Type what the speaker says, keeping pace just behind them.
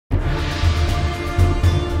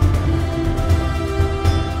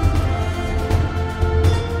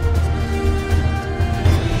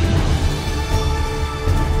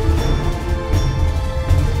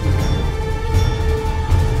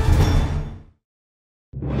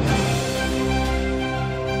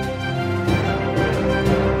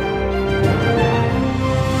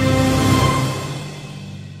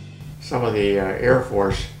some of the Air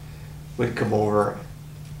Force would come over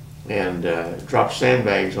and drop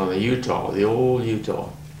sandbags on the Utah, the old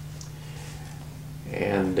Utah,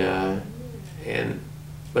 and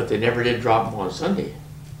but they never did drop them on Sunday.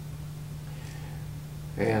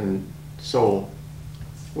 And so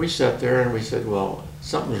we sat there and we said, well,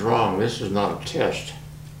 something's wrong. This is not a test.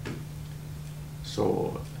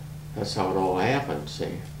 So that's how it all happened,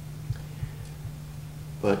 see.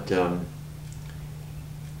 But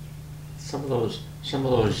some of those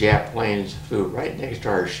Jap planes flew right next to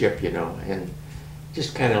our ship, you know, and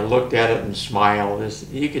just kind of looked at it and smiled.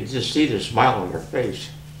 You could just see the smile on their face.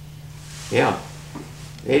 Yeah,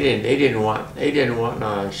 they didn't want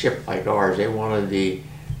a ship like ours. They wanted the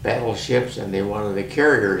battleships and they wanted the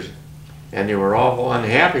carriers, and they were awful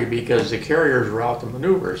unhappy because the carriers were out to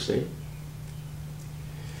maneuver. See,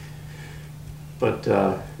 but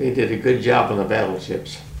they did a good job on the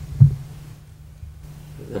battleships.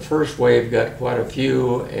 The first wave got quite a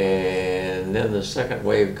few, and then the second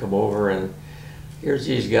wave come over, and here's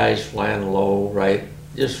these guys flying low, right,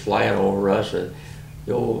 just flying over us. And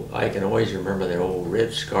the old, I can always remember the old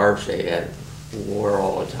red scarves they had, wore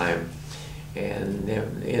all the time, and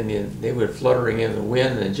they were fluttering in the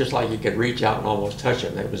wind, and just like you could reach out and almost touch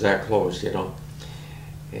them. It was that close, you know.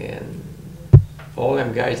 And all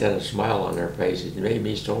them guys had a smile on their faces. It made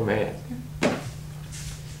me so mad.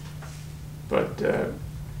 But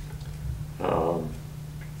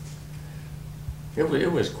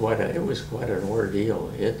it was quite an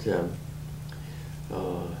ordeal.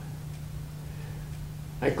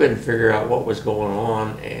 I couldn't figure out what was going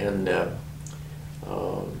on, and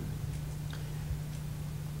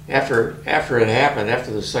after it happened,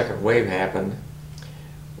 after the second wave happened,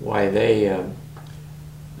 why they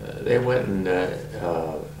went and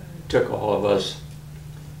took all of us.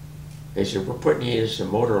 They said, we're putting you in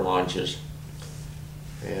some motor launches,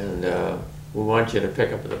 and we want you to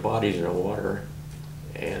pick up the bodies in the water,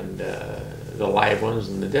 and the live ones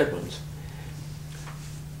and the dead ones.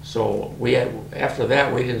 So after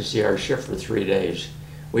that, we didn't see our ship for 3 days.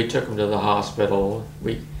 We took them to the hospital.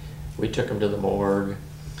 We took them to the morgue,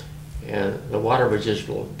 and the water was just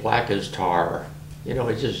black as tar. You know,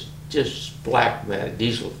 it's just black, that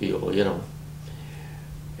diesel fuel, you know.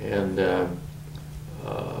 And it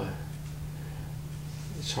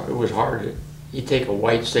was hard. You take a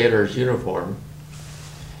white sailor's uniform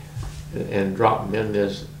and drop them in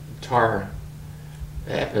this tar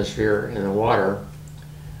atmosphere in the water.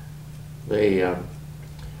 You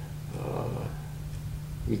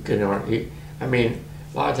couldn't. I mean,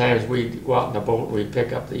 a lot of times we'd go out in the boat and we'd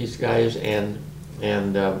pick up these guys, and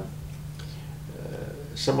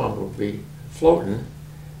some of them would be floating.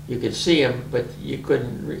 You could see them, but you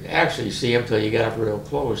couldn't actually see them till you got up real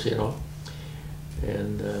close, you know.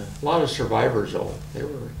 And a lot of survivors, though. There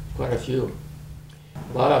were quite a few.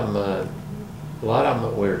 A lot of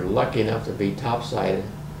them were lucky enough to be topside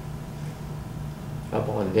up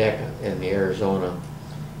on deck in the Arizona,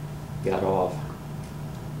 got off.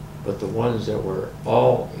 But the ones that were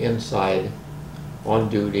all inside, on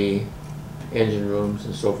duty, engine rooms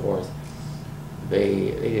and so forth,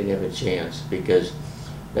 they didn't have a chance, because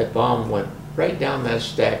that bomb went right down that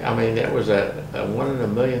stack. I mean, that was a 1 in a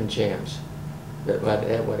million chance that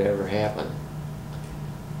would ever happen.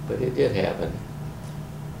 But it did happen.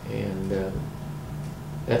 And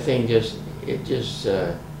that thing just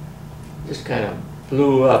kind of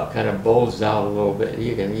blew up, kind of bulged out a little bit.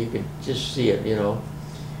 You could just see it, you know.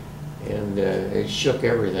 And it shook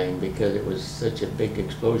everything because it was such a big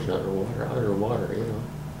explosion underwater, you know.